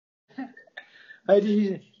How do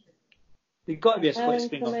you... There's got to be a split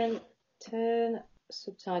screen option. Comment, turn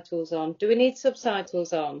subtitles on. Do we need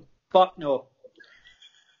subtitles on? Fuck no.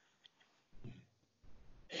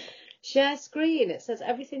 Share screen. It says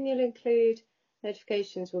everything you'll include.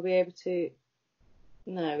 Notifications will be able to...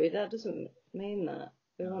 No, that doesn't mean that.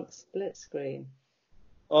 We want split screen.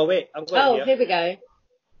 Oh, wait. I've got it here. Here we go.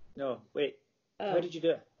 No, wait. How did you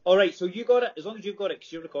do it? All right, so you got it. As long as you've got it,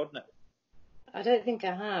 because you're recording it. I don't think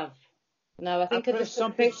I have. No, I think I just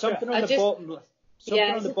something on the bottom.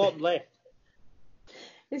 Something on the bottom left.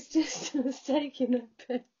 It's just us taking a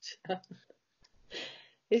picture.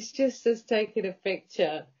 It's just us taking a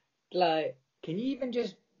picture. Like, can you even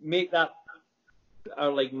just make that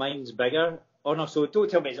our like mine's bigger? Oh no, so don't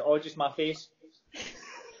tell me it's all just my face.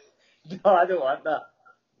 No, I don't want that.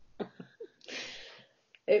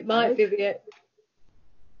 It might be the...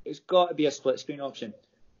 It's got to be a split screen option.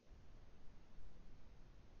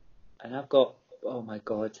 And I've got, oh my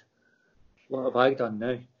god, what have I done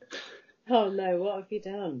now? Oh no, what have you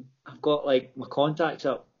done? I've got like my contacts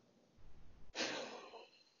up.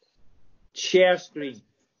 Share screen.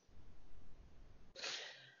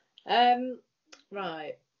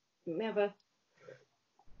 Right. Let me have a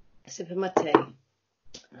sip of my tea.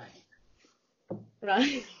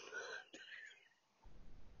 Right.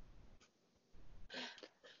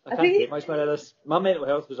 I can't take much more of this. My mental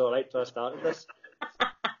health was alright till I started this.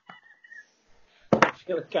 I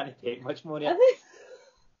really can't take much more yet.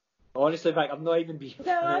 Honestly, Vic, I'm not even being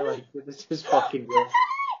like, this is fucking good.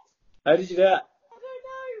 How did you do it? I don't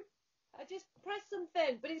know. I just pressed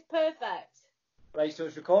something, but it's perfect. Right, so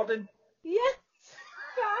it's recording? Yes.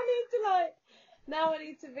 But now I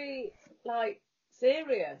need to be,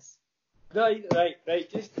 serious. Right,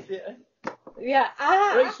 just... Yeah.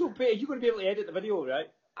 Right, so Peter, you're going to be able to edit the video, right?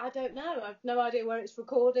 I don't know. I've no idea where it's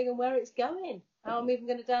recording and where it's going. How I'm even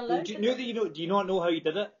going to download it. Do you not know how you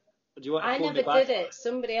did it? Or do you want to I phone never me back? did it.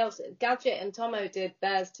 Somebody else, Gadget and Tomo did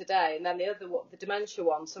theirs today, and then the other, the dementia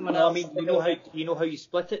one, someone else. I mean, you know how you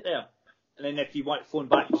split it there, and then if you want to phone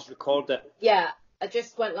back, you just record it. Yeah, I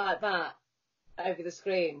just went like that over the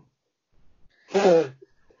screen.